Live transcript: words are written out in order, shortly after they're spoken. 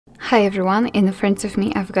Hi everyone, in front of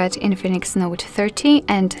me I've got INFINIX Note 30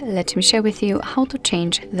 and let me share with you how to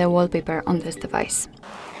change the wallpaper on this device.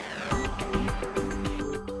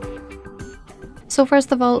 So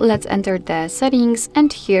first of all, let's enter the settings,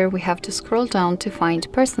 and here we have to scroll down to find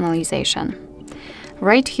personalization.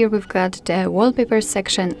 Right here we've got the wallpapers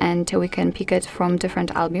section and we can pick it from different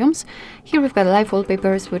albums. Here we've got live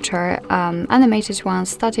wallpapers, which are animated ones,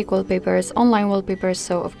 static wallpapers, online wallpapers.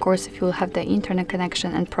 So of course, if you will have the internet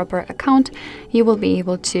connection and proper account, you will be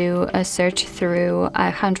able to search through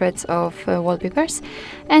hundreds of wallpapers.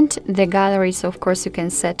 And the gallery, so of course you can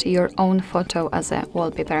set your own photo as a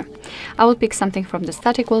wallpaper. I will pick something from the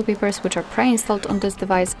static wallpapers, which are pre-installed on this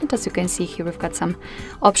device. And as you can see here, we've got some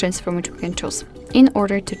options from which we can choose. In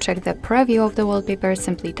order to check the preview of the wallpaper,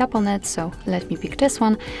 simply tap on it, so let me pick this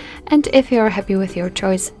one, and if you are happy with your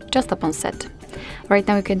choice, just tap on set. Right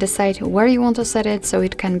now you can decide where you want to set it, so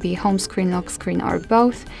it can be home screen, lock screen, or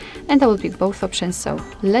both, and there will be both options, so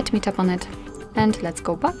let me tap on it and let's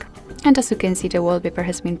go back. And as you can see, the wallpaper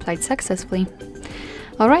has been applied successfully.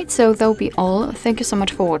 Alright, so that will be all. Thank you so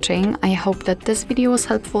much for watching. I hope that this video was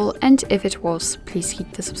helpful, and if it was, please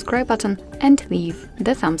hit the subscribe button and leave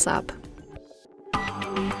the thumbs up.